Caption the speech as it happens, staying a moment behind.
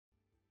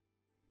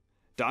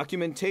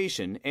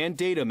documentation, and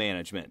data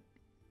management.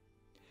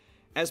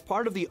 As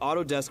part of the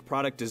Autodesk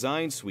Product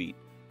Design Suite,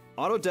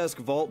 Autodesk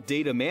Vault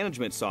Data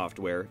Management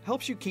software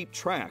helps you keep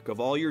track of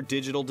all your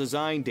digital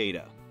design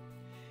data.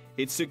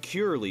 It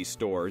securely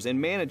stores and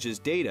manages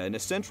data in a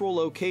central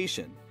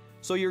location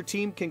so your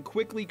team can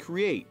quickly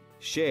create,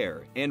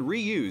 share, and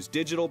reuse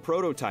digital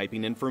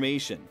prototyping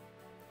information.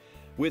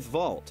 With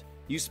Vault,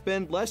 you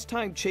spend less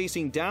time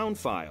chasing down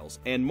files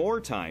and more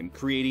time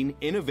creating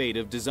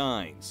innovative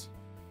designs.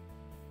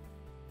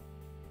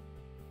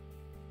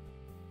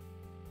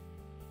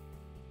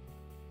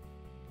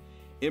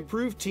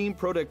 Improve team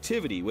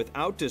productivity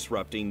without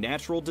disrupting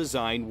natural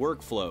design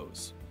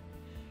workflows.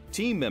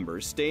 Team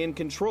members stay in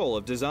control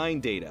of design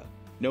data,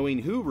 knowing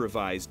who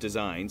revised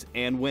designs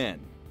and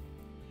when.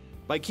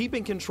 By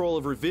keeping control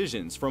of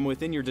revisions from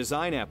within your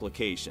design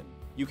application,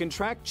 you can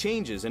track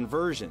changes and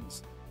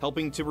versions,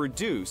 helping to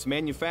reduce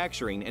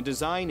manufacturing and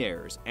design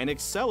errors and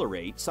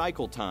accelerate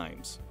cycle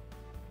times.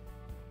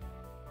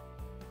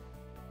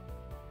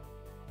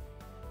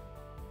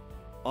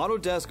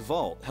 Autodesk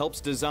Vault helps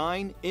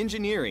design,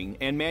 engineering,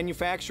 and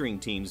manufacturing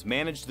teams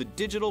manage the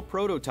digital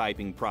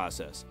prototyping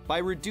process by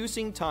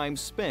reducing time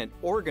spent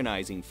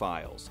organizing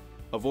files,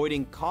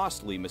 avoiding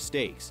costly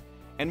mistakes,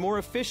 and more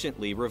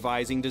efficiently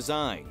revising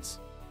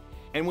designs.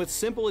 And with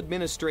simple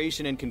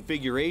administration and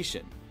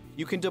configuration,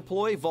 you can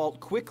deploy Vault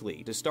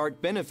quickly to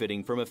start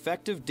benefiting from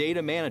effective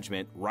data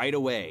management right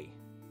away.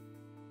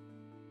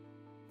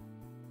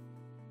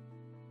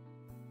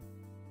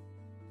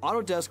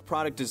 Autodesk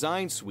Product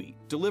Design Suite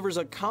delivers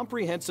a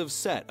comprehensive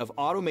set of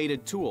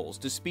automated tools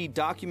to speed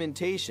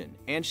documentation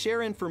and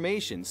share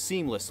information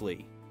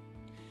seamlessly.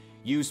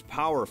 Use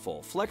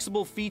powerful,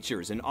 flexible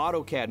features in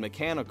AutoCAD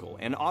Mechanical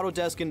and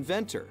Autodesk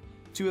Inventor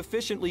to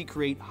efficiently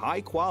create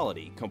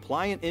high-quality,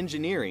 compliant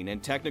engineering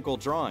and technical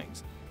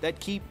drawings that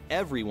keep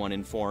everyone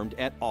informed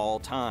at all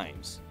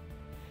times.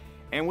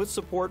 And with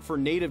support for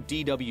native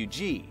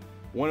DWG,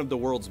 one of the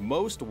world's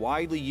most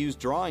widely used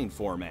drawing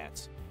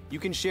formats, you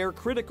can share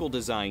critical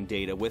design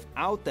data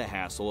without the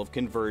hassle of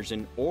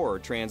conversion or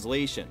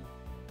translation.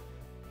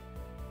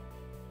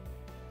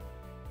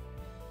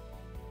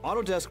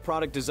 Autodesk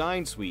Product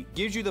Design Suite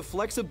gives you the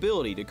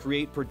flexibility to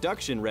create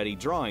production-ready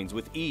drawings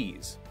with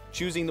ease,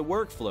 choosing the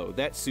workflow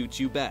that suits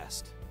you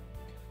best.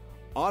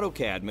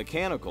 AutoCAD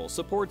Mechanical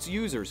supports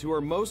users who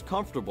are most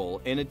comfortable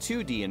in a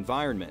 2D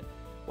environment,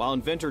 while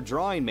Inventor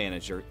Drawing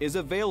Manager is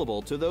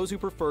available to those who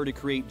prefer to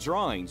create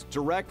drawings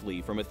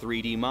directly from a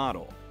 3D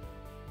model.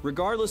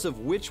 Regardless of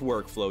which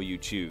workflow you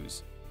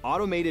choose,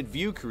 automated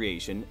view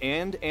creation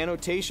and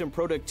annotation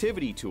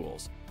productivity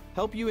tools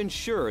help you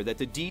ensure that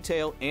the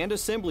detail and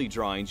assembly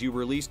drawings you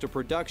release to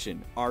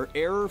production are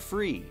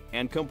error-free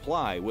and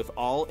comply with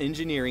all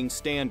engineering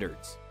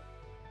standards.